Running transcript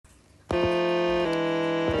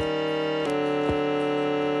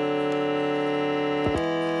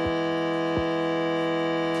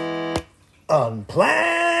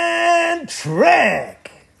Unplanned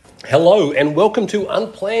Trek. Hello and welcome to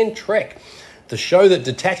Unplanned Trek, the show that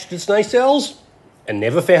detached its nacelles and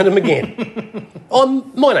never found them again.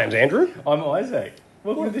 My name's Andrew. I'm Isaac.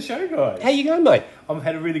 Welcome to the show, guys. How you going, mate? I've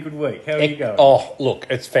had a really good week. How are you going? Oh, look,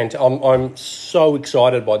 it's fantastic. I'm so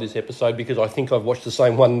excited by this episode because I think I've watched the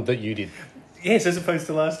same one that you did. Yes, as opposed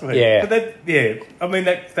to last week. Yeah. But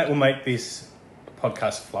that will make this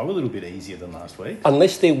podcast flow a little bit easier than last week.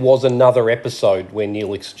 Unless there was another episode where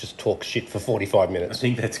Neelix just talks shit for 45 I minutes.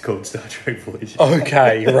 think that's called Star Trek Voyager.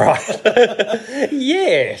 Okay, right.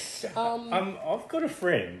 Yes. I've got a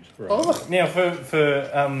friend. Right? Oh. Now,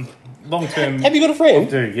 for long-term... Have you got a friend?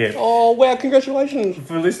 I do, yeah. Oh, wow, congratulations.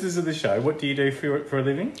 For listeners of the show, what do you do for a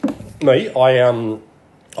living? Me,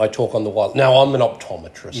 I talk on the wire. No, I'm an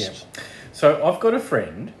optometrist. Yeah. So I've got a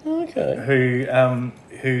friend Okay.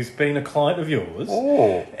 who's been a client of yours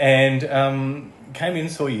and came in,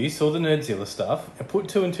 saw the Nerdzilla stuff, and put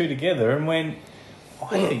two and two together and went,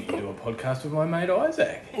 I think you do a podcast with my mate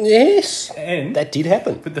Isaac. Yes. And That did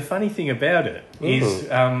happen. but the funny thing about it is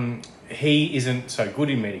he isn't so good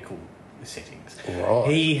in medical settings. Right.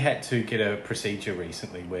 He had to get a procedure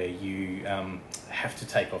recently where you have to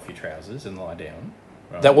take off your trousers and lie down.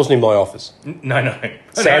 Right. That wasn't in my office. No.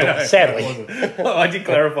 Sadly. I did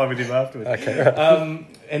clarify with him afterwards. Okay.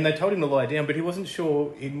 And they told him to lie down, but he wasn't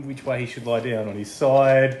sure in which way he should lie down, on his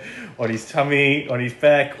side, on his tummy, on his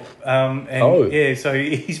back. So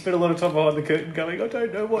he spent a lot of time behind the curtain going, I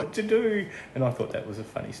don't know what to do. And I thought that was a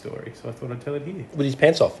funny story, so I thought I'd tell it here. With his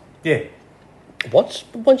pants off. Yeah. Once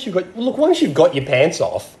you've got your pants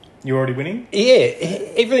off, You're already winning? yeah,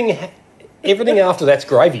 everything after that's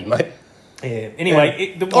gravy, mate. Yeah.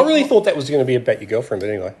 Anyway, I really thought that was going to be about your girlfriend, but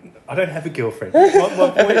anyway. I don't have a girlfriend. My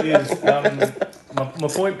point is, my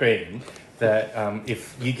point being that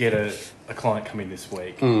if you get a client come in this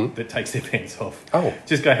week that takes their pants off,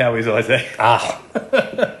 just go, how is Isaac?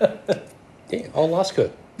 Yeah, I'll ask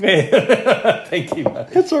her. Yeah. Thank you, mate.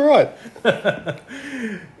 That's all right.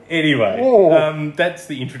 Anyway, that's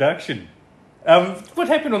the introduction. What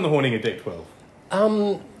happened on the haunting of Deck 12?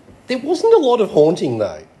 There wasn't a lot of haunting,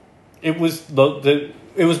 though. It was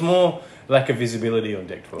it was more lack of visibility on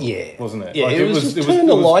Deck 12, wasn't it? Yeah, it was just turn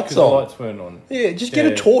the lights on. The lights weren't on. Yeah, just get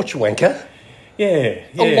a torch, wanker. Yeah.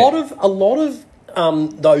 A lot of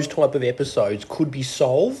those type of episodes could be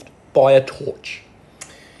solved by a torch.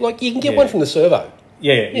 Like you can get one from the servo.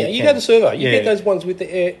 Yeah, you go to the servo. You get those ones with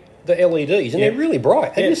the LEDs, and they're really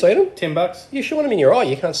bright. Have you seen them? $10. You shine them in your eye,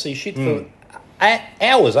 you can't see shit for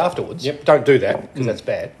hours afterwards. Yep. Don't do that because that's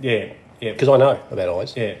bad. Yeah. Yeah. Because I know about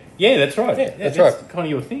eyes. Yeah, that's right. Yeah, that's right. Kind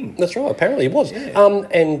of your thing. That's right. Apparently it was. Yeah.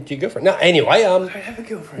 And your girlfriend. No, anyway. I don't have a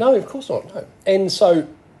girlfriend. No, of course not. No. And so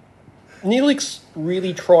Neelix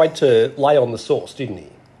really tried to lay on the sauce, didn't he?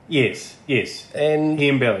 Yes. And he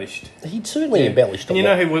embellished. He certainly embellished a and you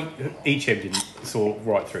lot. know who Icheb didn't saw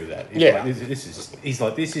right through that. He's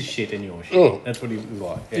like, this is shit and you're shit. That's what he was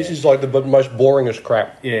like. Yeah. This is like the most boringest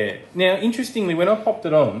crap. Yeah. Now, interestingly, when I popped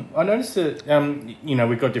it on, I noticed that,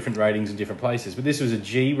 we've got different ratings in different places, but this was a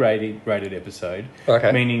G-rated episode,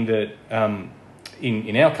 meaning that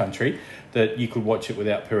in our country, that you could watch it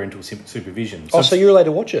without parental supervision. So you're allowed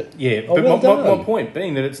to watch it? Yeah. Oh, but my point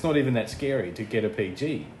being that it's not even that scary to get a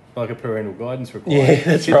PG. Like a parental guidance required. Yeah,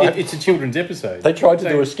 that's right. It's a children's episode. They tried to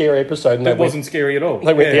do a scary episode and that wasn't scary at all.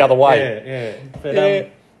 They went the other way. Yeah.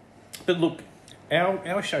 But look,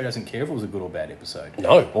 our show doesn't care if it was a good or bad episode.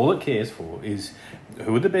 No. All it cares for is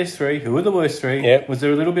who are the best three, who are the worst three. Yep. Was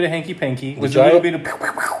there a little bit of hanky-panky? Was there a little bit of...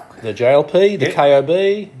 The JLP, the KOB.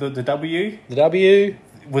 The W. The W.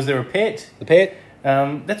 Was there a pet? The pet.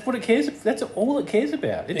 That's what it cares. That's all it cares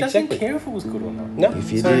about. It doesn't care if it was good or not. No.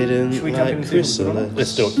 If you didn't like chrysalis,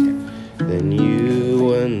 let's do it. Then you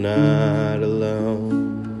were not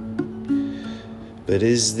alone. But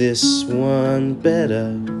is this one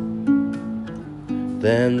better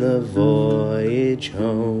than the voyage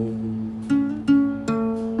home?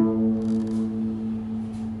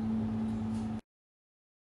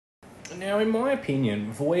 Now, in my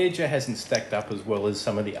opinion, Voyager hasn't stacked up as well as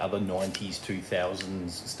some of the other 90s, 2000s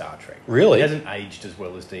Star Trek. Really? It hasn't aged as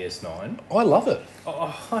well as DS9. I love it.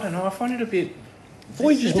 Oh, I don't know. I find it a bit...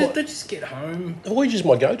 Voyager's they just get home. Voyager's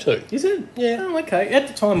my go-to. Is it? Yeah. Oh, okay. At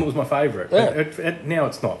the time, it was my favourite. Yeah. Now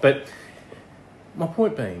it's not. But my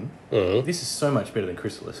point being, this is so much better than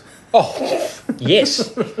Chrysalis. Oh,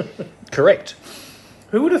 yes. Correct.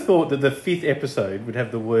 Who would have thought that the 5th episode would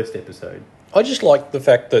have the worst episode? I just like the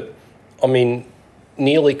fact that,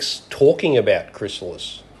 Neelix talking about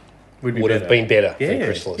Chrysalis would have been better than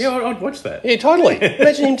Chrysalis. Yeah, I'd watch that. Yeah, totally.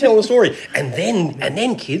 Imagine him telling the story. And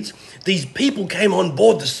then, kids, these people came on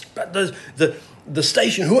board the the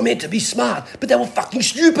station who were meant to be smart, but they were fucking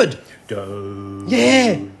stupid. Doe.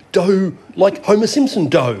 Yeah, doe, like Homer Simpson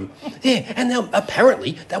doe. Yeah, and now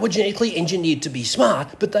apparently they were genetically engineered to be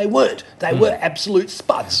smart, but they weren't. They were absolute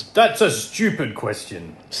spuds. That's a stupid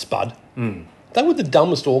question. Spud. They were the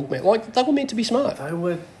dumbest augment. Like, they were meant to be smart. They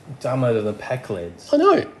were dumber than the pack lads. I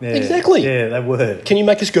know. Yeah. Exactly. Yeah, they were. Can you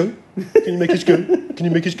make us go? Can you make us go? Can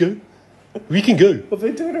you make us go? We can go. Well,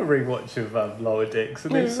 they're doing a rewatch of Lower Decks,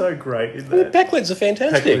 and they're so great in The that. Packlets are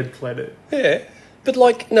fantastic. Packled Planet. Yeah. But,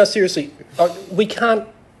 like, no, seriously, we can't...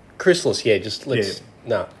 Chrysalis, yeah, just let's... Yeah.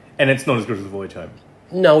 No. And it's not as good as The Voyage Home.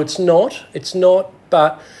 No, it's not. It's not.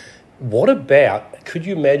 But what about... Could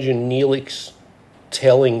you imagine Neelix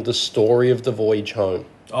telling the story of The Voyage Home?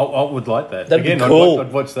 I would like that. That'd Again, be cool.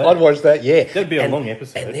 I'd watch that. I'd watch that, yeah. That'd be a long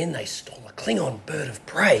episode. And then they stole a Klingon bird of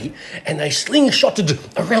prey and they slingshotted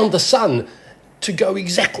around the sun to go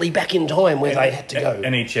exactly back in time where they had to go.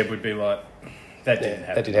 And each would be like, that didn't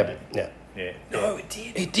happen. That did happen, yeah. Yeah. No, it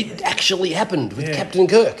did. It did actually happen with Captain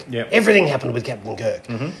Kirk. Yep. Everything happened with Captain Kirk.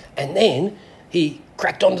 Mm-hmm. And then he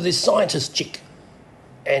cracked onto this scientist chick.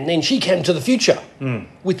 And then she came to the future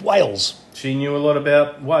with whales. She knew a lot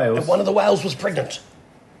about whales. And one of the whales was pregnant.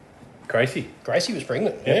 Gracie. Gracie was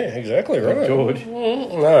pregnant. Yeah, exactly right. George.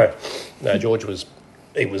 No, George was...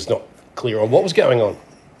 He was not clear on what was going on.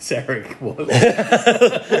 Sarek was.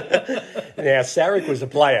 Now, Sarek was a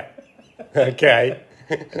player. Okay.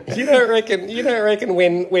 You don't reckon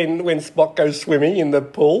when Spock goes swimming in the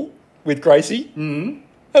pool with Gracie? Mm-hmm.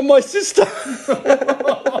 And my sister.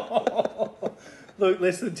 Look,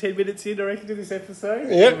 less than 10 minutes in, I reckon, to this episode.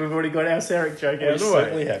 Yep. We've already got our Sarek joke out of the way.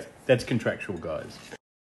 Certainly have. That's contractual, guys.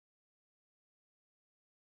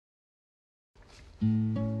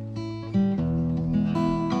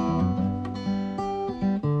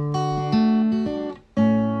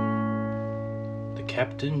 The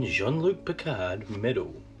Captain Jean-Luc Picard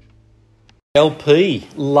Medal. JLP.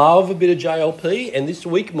 Love a bit of JLP. And this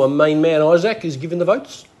week, my main man, Isaac, is giving the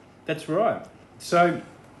votes. That's right. So,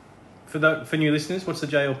 for new listeners, what's the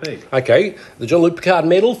JLP? Okay, the Jean-Luc Picard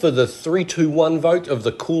medal for the 3-2-1 vote of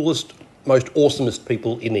the coolest, most awesomest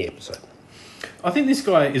people in the episode. I think this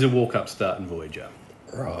guy is a walk-up start in Voyager.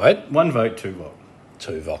 Right. 1 vote, 2 vote.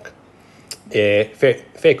 Tuvok. Yeah,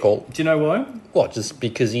 fair call. Do you know why? What, just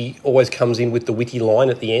because he always comes in with the witty line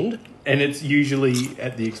at the end? And it's usually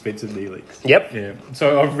at the expense of Neelix. Yep. Yeah.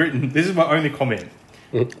 So I've written, this is my only comment.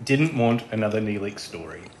 Didn't want another Neelix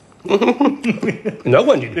story. No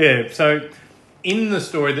one did. Yeah, so in the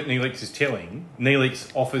story that Neelix is telling,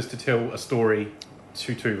 Neelix offers to tell a story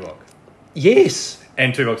to Tuvok. Yes.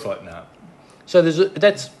 And Tuvok's like, nah. So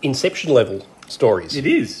that's Inception level stories. It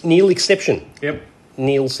is. Neelixception. Yep.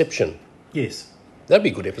 Neilception. Yes. That'd be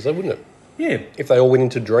a good episode, wouldn't it? Yeah. If they all went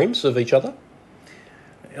into dreams of each other.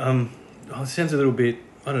 It sounds a little bit,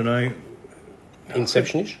 I don't know.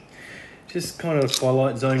 Inception-ish. Just kind of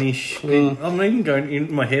Twilight Zone-ish. I'm even going,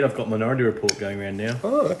 in my head, I've got Minority Report going around now.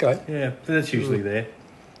 Oh, okay. Yeah, but that's usually there.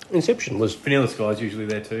 Inception was... Vanilla Sky's usually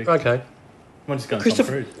there too. Okay. Might just go on Tom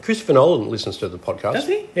Cruise. Christopher Nolan listens to the podcast. Does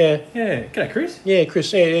he? Yeah. Yeah. G'day, Chris. Yeah,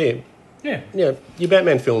 Chris. Yeah. Yeah. Yeah, your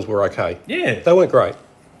Batman films were okay. Yeah. They weren't great.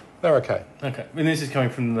 They were okay. Okay. And this is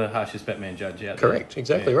coming from the harshest Batman judge out there. Correct.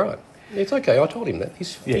 Exactly right. It's okay. I told him that.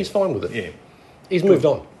 He's fine with it. Yeah. He's moved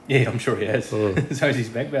on. Yeah, I'm sure he has. So is his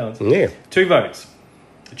bank balance. Yeah. 2 votes.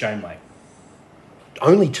 Janeway.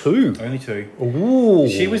 Only 2? Only 2. Ooh.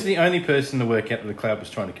 She was the only person to work out that the cloud was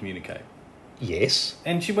trying to communicate. Yes.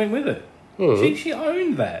 And she went with it. Mm. She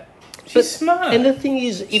owned that. She's smart. And the thing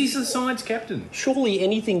is... She's the science captain. Surely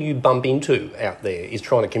anything you bump into out there is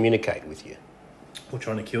trying to communicate with you. Or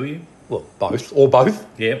trying to kill you. Well, both. Or both.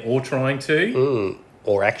 Yeah, or trying to.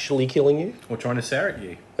 Or actually killing you. Or trying to Sarek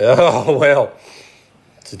you. Oh, well.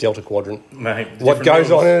 It's a Delta Quadrant. Mate, what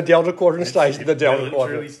goes on in a Delta Quadrant stays in the Delta Quadrant. It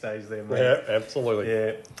Quadrant. really stays there, mate. Yeah, absolutely.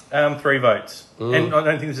 Yeah. 3 votes. And I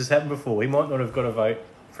don't think this has happened before. We might not have got a vote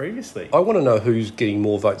previously. I want to know who's getting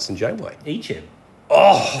more votes than Janeway. Echem.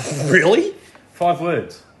 Oh, really? 5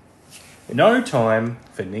 words. No time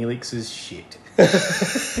for Neelix's shit.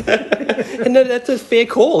 And that's a fair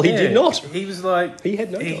call. He did not. He was like... He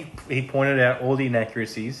had no time. He pointed out all the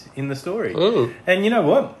inaccuracies in the story. And you know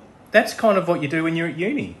what? That's kind of what you do when you're at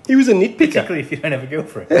uni. He was a nitpicker. Particularly if you don't have a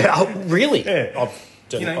girlfriend. Oh, really? Yeah.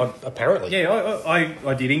 Apparently. Yeah,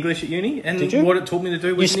 I did English at uni, and Did you? what it taught me to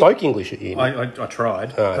do was... You spoke English at uni? I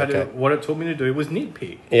tried, but okay. what it taught me to do was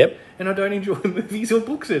nitpick. Yep. And I don't enjoy movies or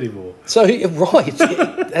books anymore. So,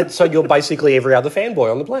 right. So you're basically every other fanboy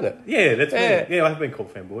on the planet. Yeah, that's me. Yeah, I've been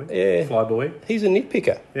called fanboy. Yeah. Flyboy. He's a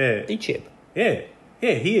nitpicker. Yeah. Echep. Yeah.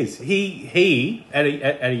 Yeah, he is. He at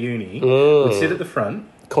a uni would sit at the front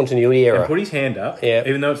continuity error. And put his hand up,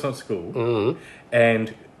 even though it's not school,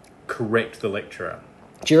 and correct the lecturer.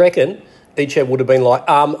 Do you reckon Icheb would have been like,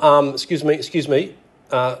 excuse me,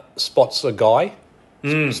 Spot's a guy.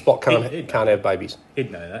 Spot can't have babies.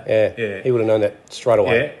 He'd know that. Yeah. He would have known that straight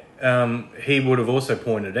away. Yeah. He would have also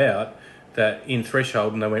pointed out that in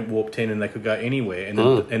Threshold, and they went warp 10 and they could go anywhere,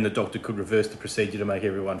 and the Doctor could reverse the procedure to make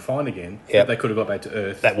everyone fine again. Yep. They could have got back to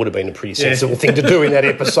Earth. That would have been a pretty sensible thing to do in that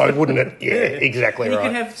episode, wouldn't it? Yeah, exactly and right. You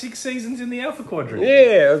could have 6 seasons in the Alpha Quadrant.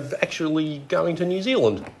 Yeah, of actually going to New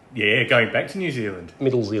Zealand. Yeah, going back to New Zealand.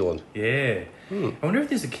 Middle Zealand. Yeah. I wonder if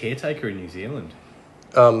there's a caretaker in New Zealand.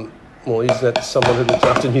 Well, is that someone who looks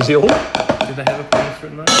after New Zealand? Do they have a place for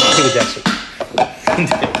it, mate? Peter Jackson.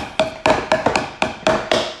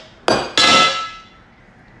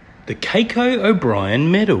 The Keiko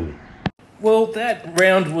O'Brien Medal. Well, that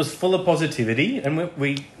round was full of positivity, and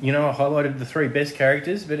we highlighted the 3 best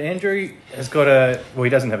characters, but Andrew has got he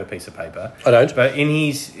doesn't have a piece of paper. I don't. But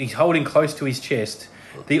he's holding close to his chest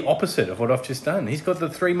the opposite of what I've just done. He's got the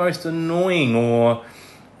 3 most annoying, or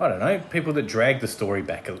I don't know, people that drag the story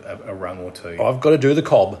back a rung or 2. I've got to do the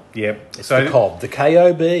cob. Yep. It's the cob. The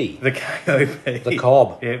KOB. The KOB. The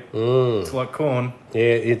cob. Yep. It's like corn. Yeah,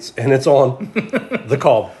 it's on. The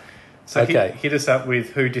cob. So hit us up with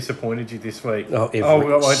who disappointed you this week. I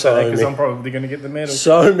won't say that because I'm probably going to get the medal.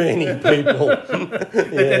 So many people.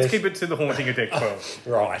 Let's keep it to the haunting of Deck 12.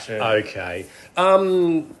 Right, okay.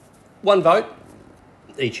 1 vote,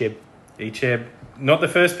 Icheb. Not the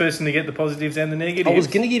first person to get the positives and the negatives. I was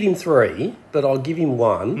going to give him 3, but I'll give him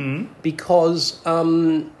 1 because,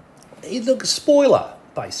 look, spoiler,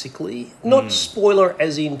 basically. Not spoiler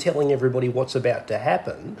as in telling everybody what's about to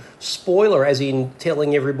happen. Spoiler as in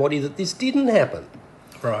telling everybody that this didn't happen.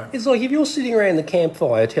 Right. It's like if you're sitting around the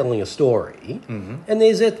campfire telling a story and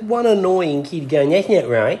there's that one annoying kid going, that's not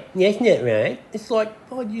right, it's like,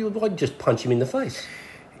 I'd just punch him in the face.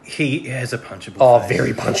 He has a punchable face. Oh,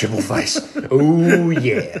 very punchable face. Oh,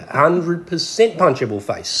 yeah. 100% punchable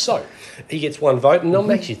face. So, he gets 1 vote, and I'm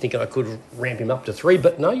actually thinking I could ramp him up to 3,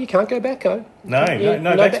 but no, you can't go back, No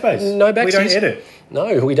backspace. No backspace. We don't edit.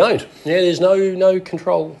 No, we don't. Yeah, there's no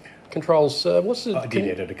controls. What's the... I did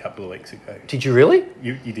edit a couple of weeks ago. Did you really?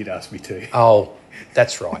 You did ask me to. Oh,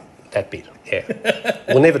 that's right. That bit, yeah.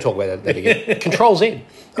 We'll never talk about that again. Control Z.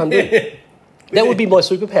 Undo. That would be my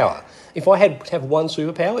superpower. If I had to have 1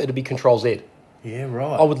 superpower, it'd be Control Z. Yeah,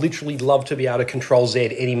 right. I would literally love to be able to Control Z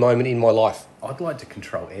at any moment in my life. I'd like to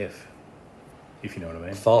Control F, if you know what I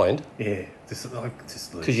mean. Find? Yeah. Just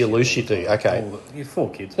lose. Because you lose shit, do you? Okay. You're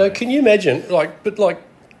 4 kids. No, mate. can you imagine,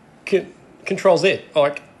 Control Z,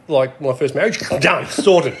 like my first marriage, done,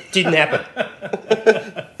 sorted, didn't happen.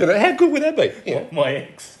 How good would that be? Yeah. My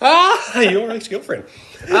ex. Your ex-girlfriend.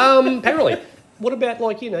 Apparently. What about,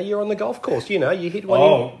 you're on the golf course, you hit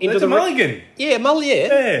one into the... mulligan. Yeah,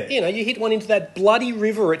 yeah. You hit one into that bloody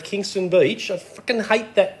river at Kingston Beach. I fucking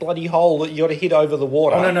hate that bloody hole that you got to hit over the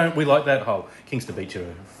water. Oh, no, we like that hole. Kingston Beach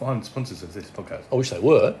are fine sponsors of this podcast. I wish they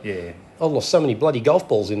were. Yeah. I've lost so many bloody golf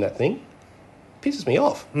balls in that thing. Pisses me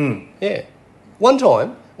off. Yeah. One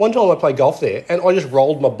time I played golf there, and I just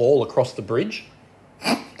rolled my ball across the bridge.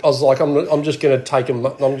 I was like, I'm just going to take him.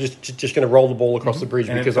 I'm just going to roll the ball across the bridge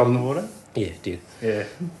and because I'm in the water. Yeah, it did. Yeah,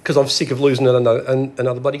 because I'm sick of losing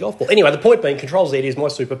another bloody golf ball. Anyway, the point being, Control Z is my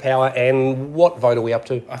superpower. And what vote are we up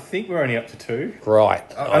to? I think we're only up to 2. Right,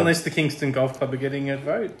 unless the Kingston Golf Club are getting a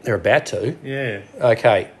vote. They're about to. Yeah.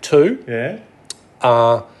 Okay, 2.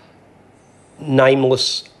 Yeah.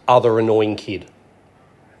 Nameless other annoying kid.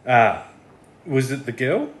 Was it the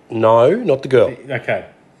girl? No, not the girl. Okay.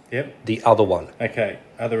 Yep. The other one. Okay.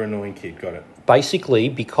 Other annoying kid. Got it. Basically,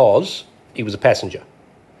 because he was a passenger.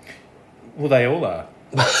 Well, they all are.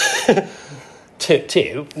 Not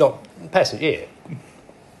passenger. Yeah.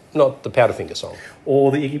 Not the Powderfinger song.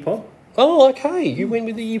 Or the Iggy Pop. Oh, okay. You went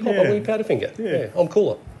with the Iggy Pop. I went with Powderfinger. Yeah, I'm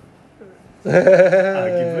cooler.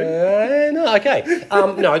 Arguably. No, okay.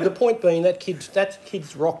 No, the point being that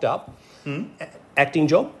kid's rocked up. Acting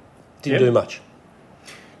job. Didn't do much.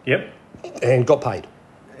 Yep. And got paid.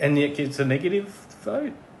 And yet it's a negative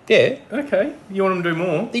vote? Yeah. Okay. You want him to do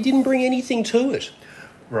more? He didn't bring anything to it.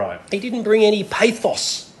 Right. He didn't bring any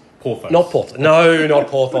pathos. Porthos. Not porthos. No, not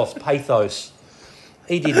porthos. Pathos.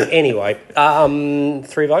 He didn't. Anyway,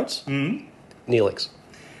 3 votes? Neelix.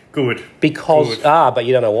 Good. Because... Good. But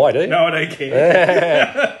you don't know why, do you? No, I don't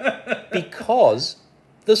care. Because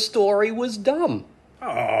the story was dumb.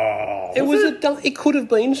 Oh, It could have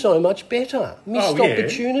been so much better. Missed yeah.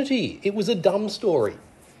 opportunity. It was a dumb story.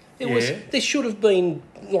 Yeah. There should have been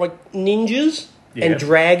like ninjas and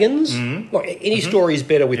dragons. Like any story is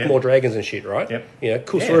better with more dragons and shit, right? Yep.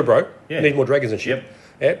 Cool story, bro. Yeah. Need more dragons and shit. Yep.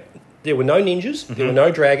 Yeah. There were no ninjas. There were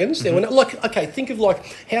no dragons. There were no, think of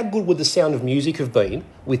how good would the Sound of Music have been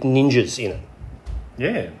with ninjas in it?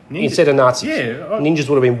 Yeah. Instead of Nazis. Yeah. Ninjas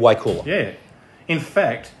would have been way cooler. Yeah. In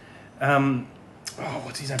fact,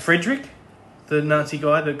 what's his name? Frederick? The Nazi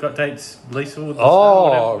guy that dates Lisa?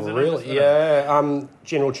 Or really? Yeah.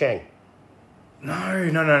 General Chang.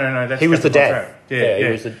 No. He was the dad. Yeah, he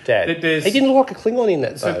was the dad. He didn't look like a Klingon in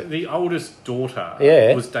that, though. So the oldest daughter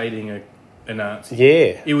was dating a Nazi.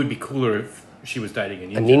 Yeah. It would be cooler if she was dating a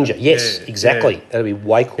ninja. A ninja, yes, exactly. Yeah. That'd be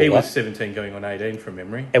way cooler. He was 17 going on 18 from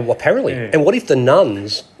memory. And apparently. Yeah. And what if the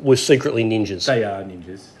nuns were secretly ninjas? They are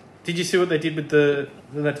ninjas. Did you see what they did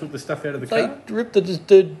when they took the stuff out of the car? They ripped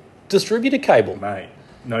the distributor cable. Mate,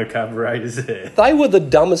 no carburetors there. They were the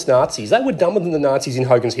dumbest Nazis. They were dumber than the Nazis in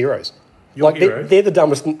Hogan's Heroes. They're the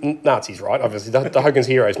dumbest Nazis, right? Obviously, the Hogan's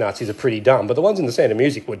Heroes Nazis are pretty dumb, but the ones in The Sound of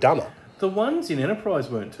Music were dumber. The ones in Enterprise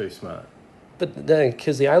weren't too smart. But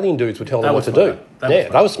because the alien dudes would tell them what to do. They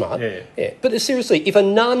were smart. Yeah. But seriously, if a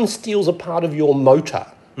nun steals a part of your motor,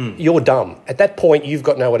 you're dumb. At that point, you've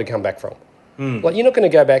got nowhere to come back from. Like, you're not going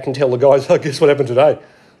to go back and tell the guys, guess what happened today?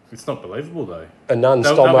 It's not believable, though. A nun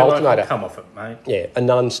stole my alternator. Come off it, mate. Yeah, a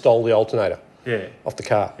nun stole the alternator. Yeah. Off the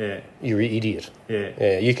car. Yeah. You're an idiot.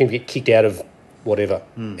 Yeah. You can get kicked out of whatever.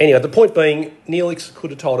 Anyway, the point being, Neelix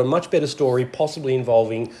could have told a much better story, possibly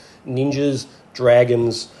involving ninjas,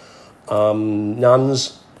 dragons,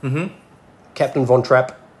 nuns, Captain Von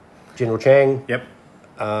Trapp, General Chang. Yep.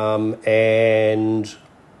 And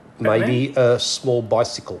maybe a small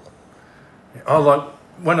bicycle. Oh, like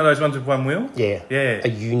one of those ones with one wheel? Yeah. Yeah. A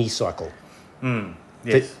unicycle.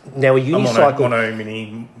 Yes. Now, a unicycle... Mono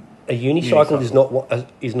mini... A unicycle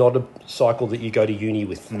is not a cycle that you go to uni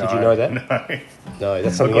with. No, did you know that? No,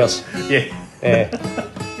 that's something else. Yeah.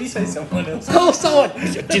 Did you say someone else? Oh, someone!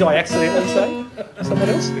 Did I accidentally say someone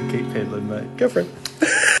else? Keep peddling, mate. Go for it.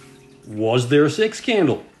 Was there a sex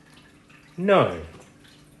scandal? No.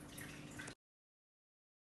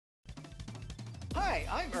 Hi,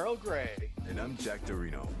 I'm Earl Grey. And I'm Jack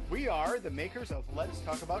Dorino. We are the makers of Let's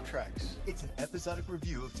Talk About Treks. It's an episodic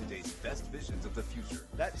review of today's best visions of the future.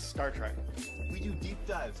 That's Star Trek. We do deep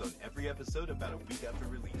dives on every episode about a week after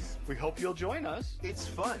release. We hope you'll join us. It's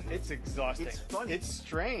fun. It's exhausting. It's funny. It's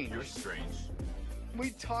strange. You're strange. We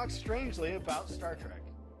talk strangely about Star Trek.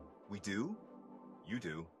 We do? You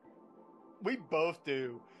do. We both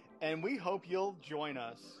do. And we hope you'll join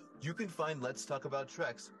us. You can find Let's Talk About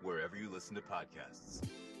Treks wherever you listen to podcasts.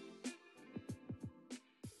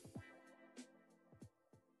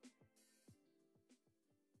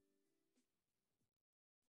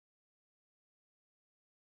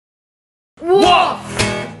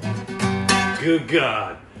 Good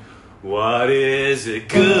God. What is it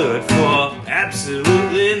good for?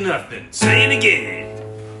 Absolutely nothing. Say it again.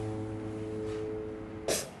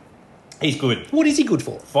 He's good. What is he good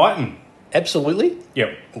for? Fighting. Absolutely.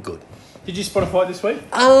 Yep. Good. Did you spot a fight this week?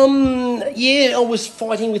 Yeah, I was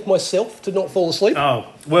fighting with myself to not fall asleep. Oh,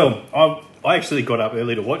 well, I actually got up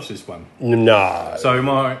early to watch this one. No.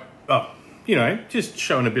 So just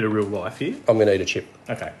showing a bit of real life here. I'm going to eat a chip.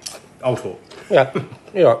 Okay. I'll talk. Yeah.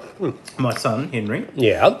 Yeah. My son, Henry,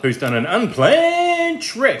 who's done an unplanned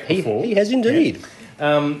trek before. He has indeed.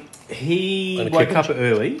 Yeah. He woke up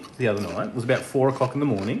early the other night. It was about 4 o'clock in the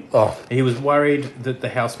morning. Oh. He was worried that the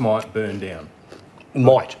house might burn down.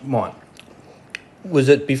 Might. Was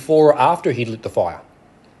it before or after he lit the fire?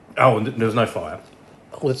 Oh, and there was no fire.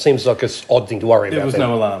 Well, it seems like an odd thing to worry about. There was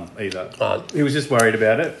no alarm either. He was just worried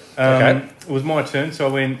about it. Okay. It was my turn,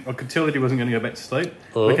 so I could tell that he wasn't going to go back to sleep.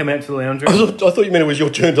 We came out to the lounge room. I thought you meant it was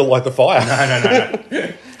your turn to light the fire.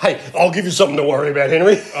 No. Hey, I'll give you something to worry about,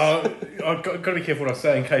 Henry. I've got to be careful what I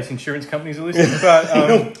say in case insurance companies are listening.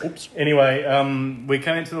 But anyway, we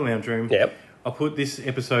came into the lounge room. Yep. I put this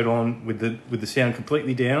episode on with the sound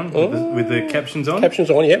completely down, with the captions on.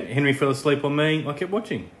 Captions on, yep. Henry fell asleep on me. I kept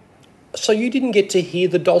watching. So you didn't get to hear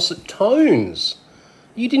the dulcet tones.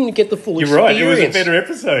 You didn't get the full experience. You're right, it was a better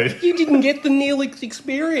episode. You didn't get the Neil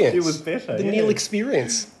experience. It was better, The Neil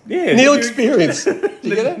experience. Yeah. Neil experience. Did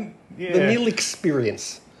you get it? Yeah. The Neil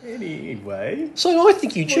experience. Anyway. So I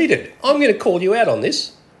think you cheated. I'm going to call you out on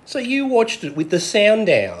this. So you watched it with the sound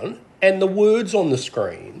down and the words on the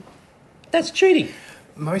screen. That's cheating.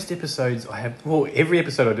 Most episodes every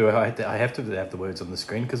episode I do, I have to have the words on the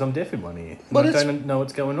screen because I'm deaf in one ear. But I don't know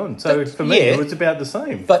what's going on. So for me, it was about the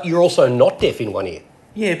same. But you're also not deaf in one ear.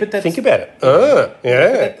 Yeah, but that's... Think about it.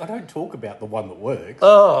 Yeah. I don't talk about the one that works.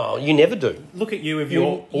 Oh, you never do. Look at you if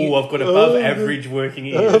you're... I've got above average working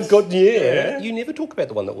ears. I've got, yeah. You never talk about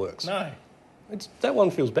the one that works. No. That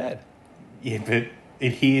one feels bad. Yeah, but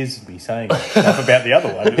it hears me saying stuff about the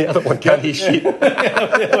other one. The other one can't hear shit.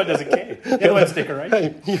 The other one doesn't care. The other one's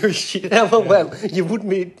decoration. Hey, you're a shit. Well, you wouldn't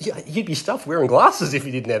be. You'd be stuffed wearing glasses if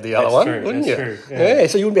you didn't have the other one, wouldn't you? That's true. Yeah.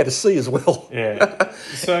 So you wouldn't be able to see as well. Yeah.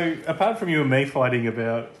 So apart from you and me fighting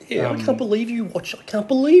about, I can't believe you watched. I can't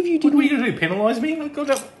believe you what didn't. are you going to do? Penalise me?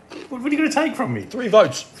 What are you going to take from me? 3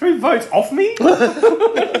 votes. 3 votes off me?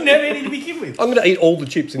 I didn't have any to begin with. I'm going to eat all the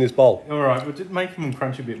chips in this bowl. All right, we'll just make them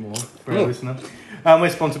crunch a bit more for our listener. We're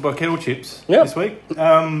sponsored by Kettle Chips this week.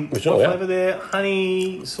 What flavour there?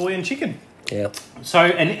 Honey, soy and chicken. Yeah. So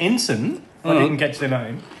an ensign, I didn't catch their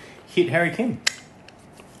name, hit Harry Kim.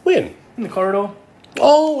 When? In the corridor.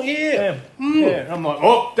 Oh, yeah. Yeah. I'm like,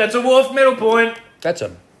 oh, that's a Wharf medal point. That's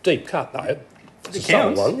a deep cut, though. It's It a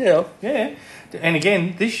subtle counts. one, yeah. Yeah. And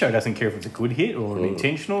again, this show doesn't care if it's a good hit or an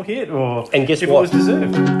intentional hit or And guess if what? it was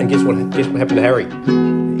deserved. And guess what happened to Harry?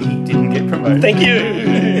 He didn't get promoted. Thank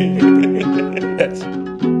you.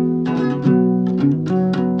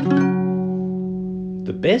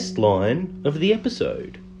 The best line of the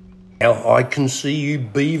episode. Now, I can see you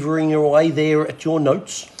beavering away there at your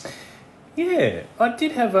notes. Yeah, I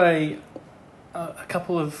did have a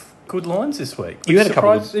couple of good lines this week. You had a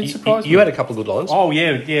couple. It surprised me. You had a couple of good lines. Oh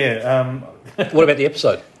yeah. What about the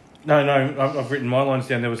episode? No, I've written my lines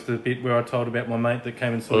down. There was the bit where I told about my mate that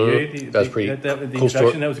came and saw you. That was pretty the cool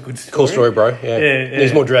story. That was a good story. Cool story, bro. Yeah.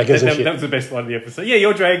 There's more dragons and shit. That was the best line of the episode. Yeah,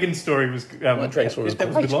 your dragon story was. My dragon story was that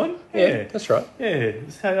was a good line. Yeah, that's right. Yeah.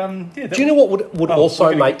 So, Do you know what would also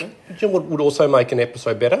we're gonna make? get Do you know what would also make an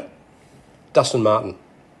episode better? Dustin Martin.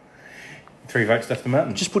 3 votes, Dustin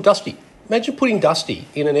Martin. Just put Dusty. Imagine putting Dusty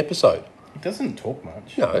in an episode. He doesn't talk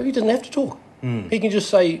much. No, he doesn't have to talk. He can just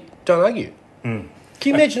say, "Don't argue." Can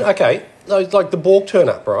you imagine? Okay, like the Borg turn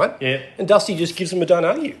up, right? Yeah. And Dusty just gives him a "Don't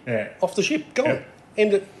argue." Yeah. Off the ship, gone. Yep.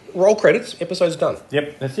 End it. Roll credits. Episode's done.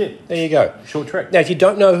 Yep, that's it. There you go. Short trek. Now, if you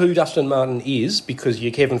don't know who Dustin Martin is because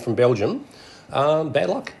you're Kevin from Belgium, bad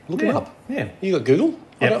luck. Look him up. Yeah. You got Google.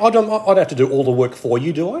 Yep. I don't have to do all the work for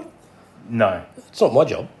you, do I? No. It's not my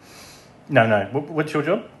job. No. What's your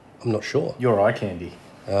job? I'm not sure. Your eye candy.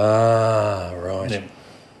 Ah, right. Yeah.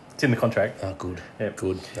 It's in the contract. Oh, good. Yep.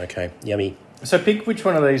 Good. Okay. Yummy. So pick which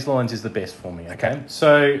one of these lines is the best for me, okay?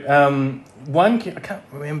 So I can't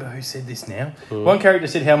remember who said this now. One character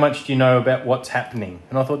said, how much do you know about what's happening?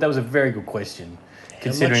 And I thought that was a very good question,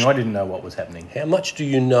 considering I didn't know what was happening. How much do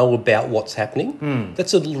you know about what's happening?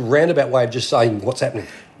 That's a little roundabout way of just saying what's happening.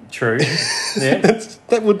 True. Yeah.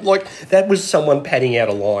 That was someone padding out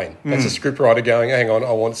a line. That's a scriptwriter going, hang on,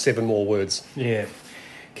 I want 7 more words. Yeah.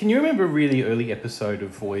 Can you remember a really early episode of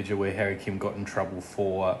Voyager where Harry Kim got in trouble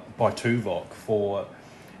by Tuvok for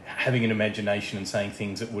having an imagination and saying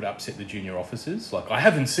things that would upset the junior officers? Like, I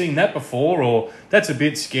haven't seen that before, or that's a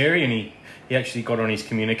bit scary. And he actually got on his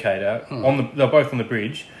communicator, they're both on the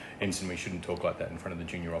bridge. Ensign, we shouldn't talk like that in front of the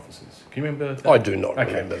junior officers. Can you remember that? I do not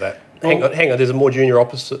remember that. Hang on, there's a more junior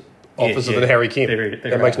officer than Harry Kim.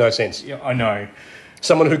 That makes no sense. Yeah, I know.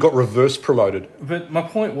 Someone who got reverse promoted. But my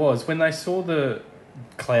point was, when they saw the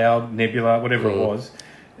cloud, nebula, whatever it was,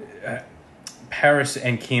 Paris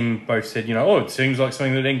and Kim both said, it seems like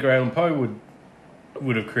something that Edgar Allan Poe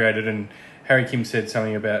would have created. And Harry Kim said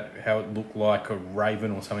something about how it looked like a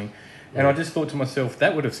raven or something. And I just thought to myself,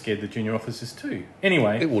 that would have scared the junior officers too.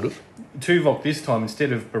 Anyway, it would have. Tuvok this time,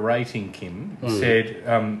 instead of berating Kim, said,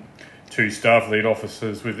 2 Starfleet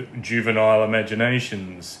officers with juvenile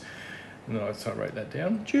imaginations. No, so I wrote that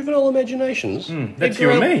down. Juvenile imaginations? That's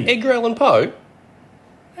you and me. Edgar Allan Poe?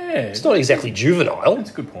 Yeah. It's not exactly juvenile. That's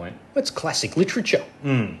a good point. That's classic literature.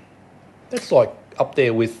 That's like up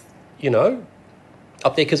there with,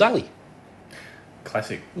 up there Kazali.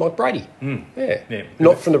 Classic. Mike Brady. Yeah.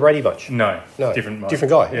 Not from the Brady Bunch. No. No. Different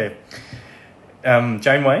guy. Yeah.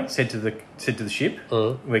 Janeway said to the ship,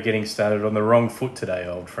 we're getting started on the wrong foot today,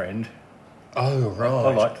 old friend. Oh, right.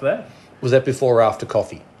 I liked that. Was that before or after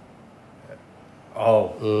coffee?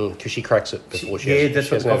 Oh. Because she cracks it before she Yeah, has, that's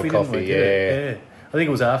she what hasn't had coffee coffee. didn't yeah. I think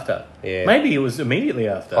it was after. Yeah. Maybe it was immediately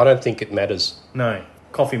after. I don't think it matters. No.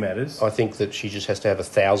 Coffee matters. I think that she just has to have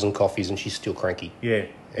 1,000 coffees and she's still cranky. Yeah.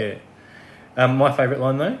 My favourite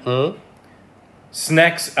line, though?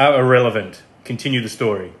 Snacks are irrelevant. Continue the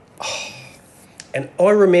story. And I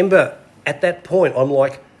remember at that point, I'm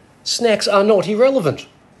like, snacks are not irrelevant.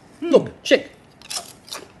 Look, check.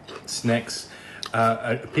 Snacks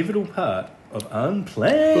are a pivotal part of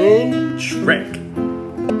Unplanned Trek.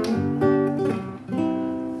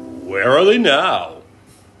 Where are they now?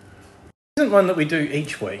 This isn't one that we do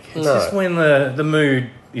each week. It's No. just when the mood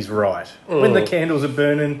is right. When the candles are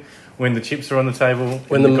burning, when the chips are on the table,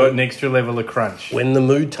 when we've got an extra level of crunch. When the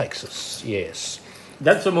mood takes us, yes.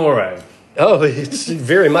 That's amore. Oh, it's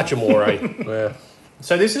very much a moray. Yeah.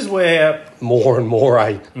 So this is where More and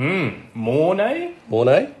moray. Mornay.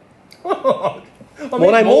 Mornay? I mean,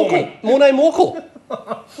 Mornay Morkel. Mornay Morkel.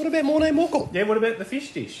 What about Mornay Morkel? Yeah. What about the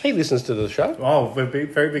fish dish? He listens to the show. Oh, we're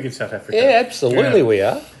very big in South Africa. Yeah, absolutely Yeah. we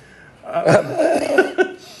are.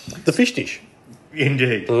 The fish dish.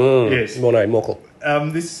 Indeed. Yes. Mornay Morkel.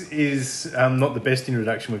 This is not the best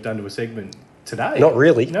introduction we've done to a segment today. Not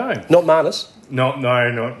really. No. Not Marnus. No.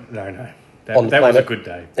 That On the was a planet. good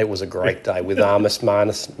day. It was a great day with Armus,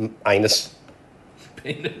 Marnus, Anus,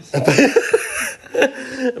 Penis.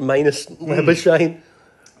 Manus, Labashane.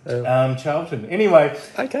 Charlton. Anyway,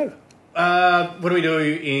 Okay. what do we do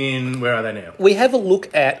in... Where are they now? We have a look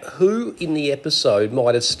at who in the episode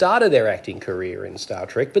might have started their acting career in Star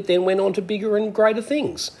Trek, but then went on to bigger and greater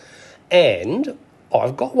things. And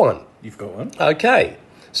I've got one. You've got one. Okay.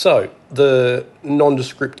 So, the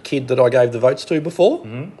nondescript kid that I gave the votes to before,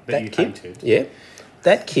 That you kid, hated. yeah,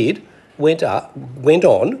 that kid went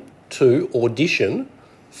on to audition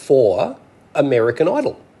for American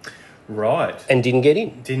Idol Right. and didn't get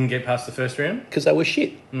in Didn't get past the first round? because they were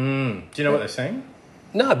shit. Do you know what they're saying?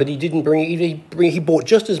 No, but he didn't bring. He brought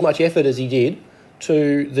just as much effort as he did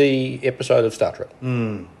to the episode of Star Trek.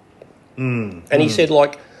 And he said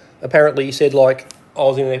apparently he said I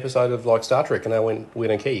was in an episode of Star Trek, and they went, "We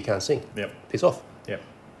don't care. You can't sing. Yep. Piss off." Yep.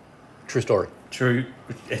 True story. True.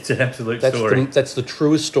 It's an absolute That's story. that's the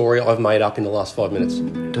truest story I've made up in the last 5 minutes.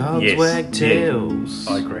 Dogs Yes. wag Yeah. tails.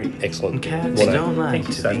 I agree. Excellent. Cats What a- don't like Thank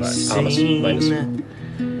you to so be much. seen.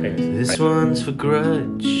 Penis. This one's for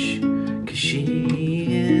Grudge, 'cause she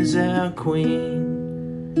is our queen.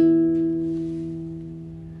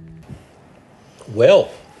 Well,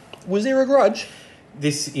 was there a grudge?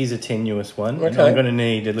 This is a tenuous one. And Okay. I'm going to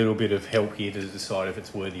need a little bit of help here to decide if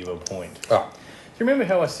it's worthy of a point. Ah, Do you remember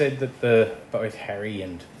how I said that both Harry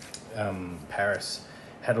and Paris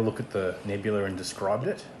had a look at the nebula and described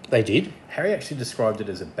it? they did. Harry actually described it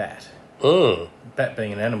as a bat. Mm. Bat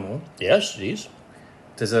being an animal. Yes, it is.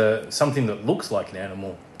 Does something that looks like an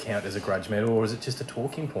animal count as a grudge medal, or is it just a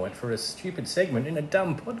talking point for a stupid segment in a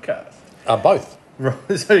dumb podcast? Both. Right,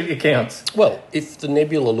 so it counts. Well, if the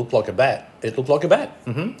nebula looked like a bat, it looked like a bat.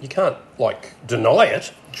 Mm-hmm. You can't deny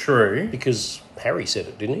it True. because Harry said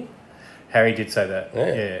it, didn't he? Harry did say that.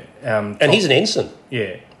 Yeah. Yeah. And he's an ensign.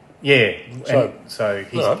 Yeah. Yeah. So- So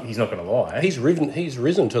he's not going to lie. He's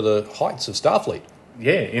risen to the heights of Starfleet.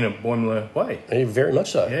 Yeah, in a Boimler way. Very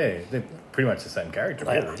much so. Yeah, they're pretty much the same character,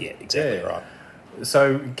 They really. are, yeah, exactly Yeah. right.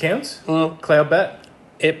 So it counts? Cloud Bat?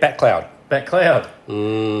 Bat cloud. Bat Cloud.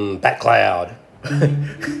 Bat cloud.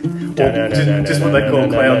 Just what they call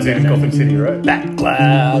clouds in Gotham City, right? Bat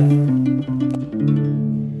cloud.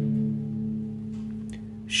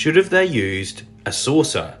 Should have they used a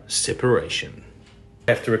saucer separation?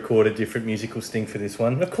 Have to record a different musical sting for this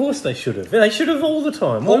one. Of course they should have. They should have all the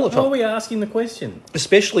time. All the Why time. are we asking the question?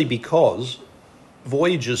 Especially because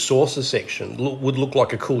Voyager's saucer section would look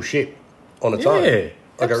like a cool ship on its own. Yeah,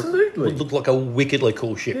 Like absolutely. would look like a wickedly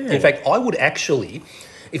cool ship. Yeah. In fact, I would actually,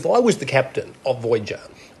 if I was the captain of Voyager,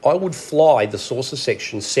 I would fly the saucer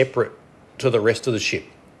section separate to the rest of the ship.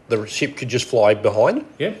 The ship could just fly behind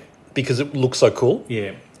Yep. because it looks so cool.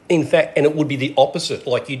 Yeah. In fact, and it would be the opposite.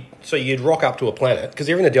 You'd rock up to a planet because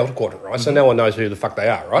they're in the Delta Quadrant, right? So no one knows who the fuck they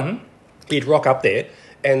are, right? You'd rock up there,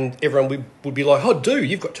 and everyone would be like, "Oh, dude,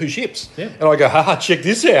 you've got two ships." Yeah. And I go, "Haha, check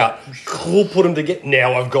this out! Cool, put them together.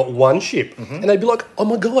 Now I've got one ship." And they'd be like, "Oh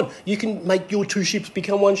my god, you can make your two ships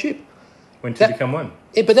become one ship." When to That- become one.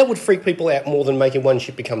 Yeah, but that would freak people out more than making one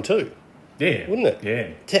ship become two, Yeah. wouldn't it?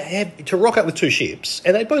 Yeah. To rock up with two ships,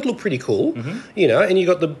 and they both look pretty cool, and you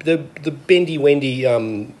got the bendy wendy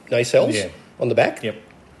nacelles Yeah. on the back. Yep.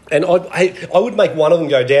 And I would make one of them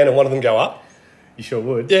go down and one of them go up. You sure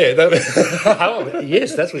would. Yeah.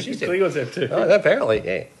 Yes, that's what she said. Cleos have too. Oh, apparently,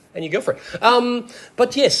 yeah. And your girlfriend.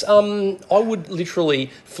 But yes, I would literally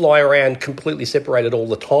fly around completely separated all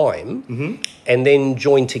the time and then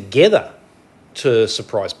join together to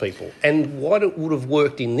surprise people. And what it would have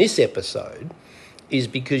worked in this episode is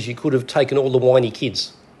because you could have taken all the whiny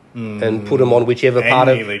kids and put them on whichever part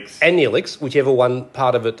of... Neelix. And Neelix, whichever one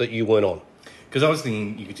part of it that you weren't on. Because I was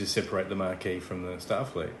thinking you could just separate the Marquis from the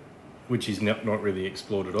Starfleet, which is not really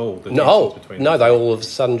explored at all. The No, difference between no, them. they all of a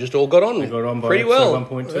sudden just all got on. They got on by pretty episode well.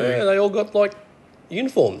 1.2. Yeah, they all got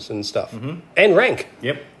uniforms and stuff and rank,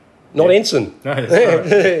 Yep. not ensign. No, that's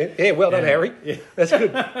right. Yeah, well done, Harry. Yeah. That's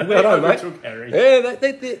good. Well done, mate. Took Harry.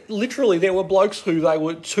 Yeah, literally, there were blokes who they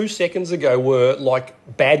were 2 seconds ago were like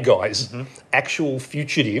bad guys, actual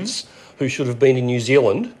fugitives who should have been in New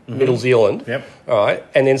Zealand, Middle Zealand. Yep. All right,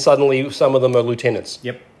 and then suddenly some of them are lieutenants.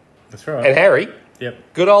 Yep. That's right. And Harry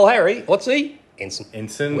Yep. Good old Harry. What's he? Ensign.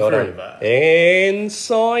 Ensign Well forever. done.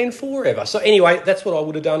 Ensign forever. So anyway, that's what I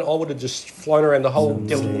would have done. I would have just flown around the whole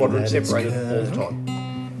Delta Quadrant separated all the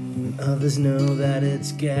time. Others know that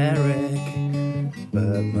it's Garrick,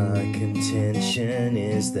 but my contention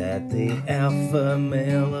is that the alpha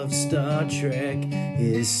male of Star Trek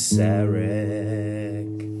is Sarek.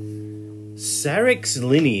 Sarek's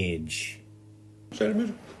lineage.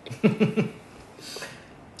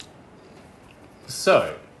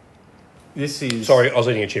 So, this is... Sorry, I was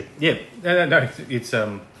eating a chip. Yeah, no, it's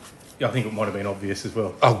I think it might have been obvious as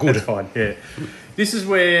well. Oh, good. That's fine. Yeah, this is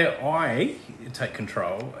where I take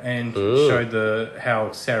control and show how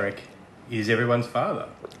Sarek is everyone's father.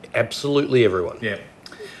 Absolutely everyone. Yeah.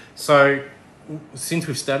 So, since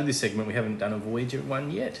we've started this segment, we haven't done a Voyager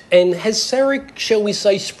one yet. And has Sarek, shall we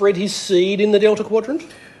say, spread his seed in the Delta Quadrant?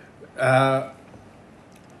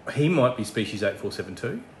 He might be species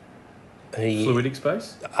 8472. Fluidic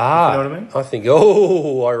space. You know what I mean? I think,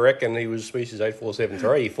 I reckon he was species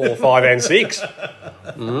 8473, 4, 5 and 6.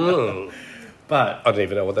 But I don't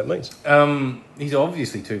even know what that means. he's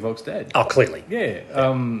obviously Tuvok's dad. Oh, clearly. Yeah.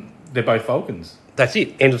 They're both Vulcans. That's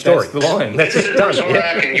it. End of story. That's the line. That's it. Done.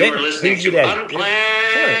 And you're listening Who's your to daddy?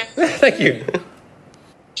 Unplanned Thank you.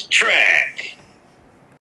 Trek.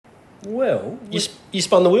 Well, You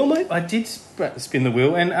spun the wheel, mate? I did spin the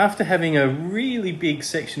wheel, and after having a really big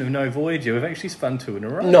section of no Voyager, we've actually spun 2 in a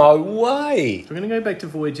row. No way. So we're going to go back to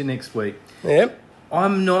Voyager next week. Yep.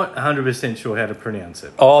 I'm not 100% sure how to pronounce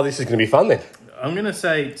it. Oh, this is going to be fun then. I'm going to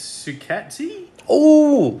say Tsukatsi.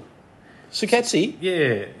 Oh, Sukatsi.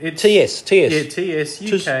 Yeah. It's, TS. Yeah,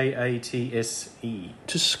 Tsukatse.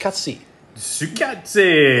 Tuskatsi.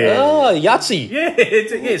 Tsukatsi. Oh, Yahtzee. Yeah,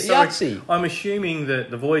 so Yahtzee. I'm assuming that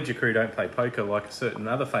the Voyager crew don't play poker like a certain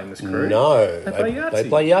other famous crew. No. They play Yahtzee. They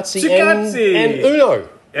play Yahtzee Tsukatsi. and Uno.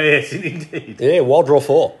 Yes, indeed. Yeah, Wild Draw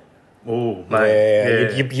 4. Oh,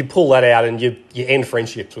 mate. Yeah. You pull that out and you end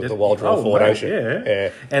friendships with the Wild Draw 4, mate, don't you? Yeah.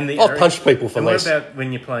 And I'll punch people for and less. What about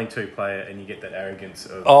when you're playing 2-player and you get that arrogance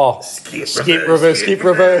of skip, reverse.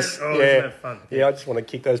 Oh, yeah. isn't that fun? Yeah, I just want to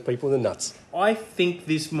kick those people in the nuts. I think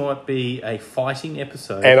this might be a fighting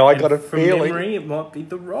episode. And I got a from feeling... memory, it might be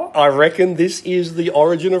The Rock. I reckon this is the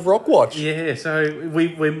origin of Rockwatch. Yeah, so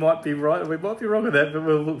we might be right. We might be wrong with that, but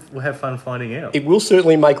we'll have fun finding out. It will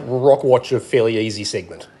certainly make Rockwatch a fairly easy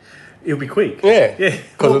segment. It'll be quick. Yeah. Yeah.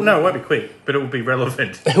 Well, no, it won't be quick, but it will be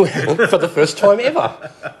relevant. For the first time ever.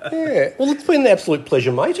 Yeah. Well, it's been an absolute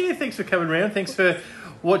pleasure, mate. Yeah, thanks for coming around. Thanks for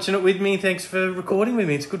watching it with me. Thanks for recording with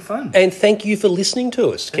me. It's good fun. And thank you for listening to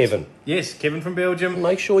us, Kevin. Yes, Kevin from Belgium.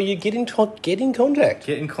 Make sure you get in contact. Get in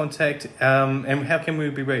contact. And how can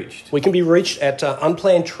we be reached? We can be reached at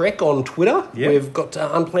Unplanned Trek on Twitter. Yep. We've got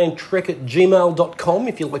unplannedtrek@gmail.com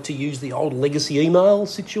if you'd like to use the old legacy email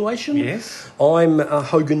situation. Yes. I'm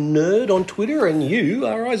Hogan Nerd on Twitter, and you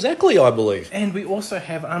are Isaac-ly, I believe. And we also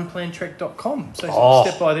have unplannedtrek.com. So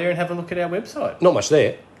step by there and have a look at our website. Not much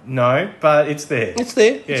there. No, but it's there. It's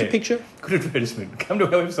there. Yeah. It's a picture. Good advertisement. Come to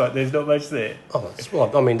our website. There's not much there. Oh, that's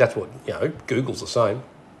that's what, Google's the same.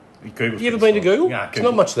 Google's You ever been to Google? Nah, There's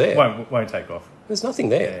not much there. Won't take off. There's nothing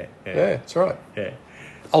there. Yeah. Yeah, that's right. Yeah.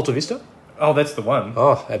 Alta Vista? Oh, that's the one.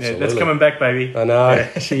 Oh, Yeah, absolutely. that's coming back, baby. I know.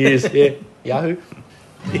 She is. Yeah. Yahoo.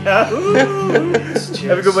 Yahoo!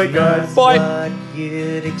 Have a good week, guys. Bye. What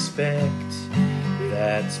you'd expect.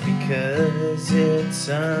 That's because it's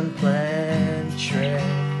Unplanned Trek.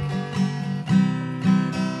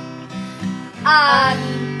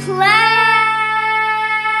 Unplanned.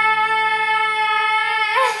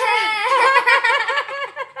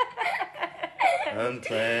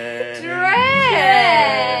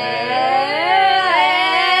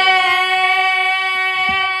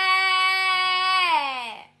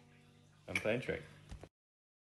 Unplanned Trek.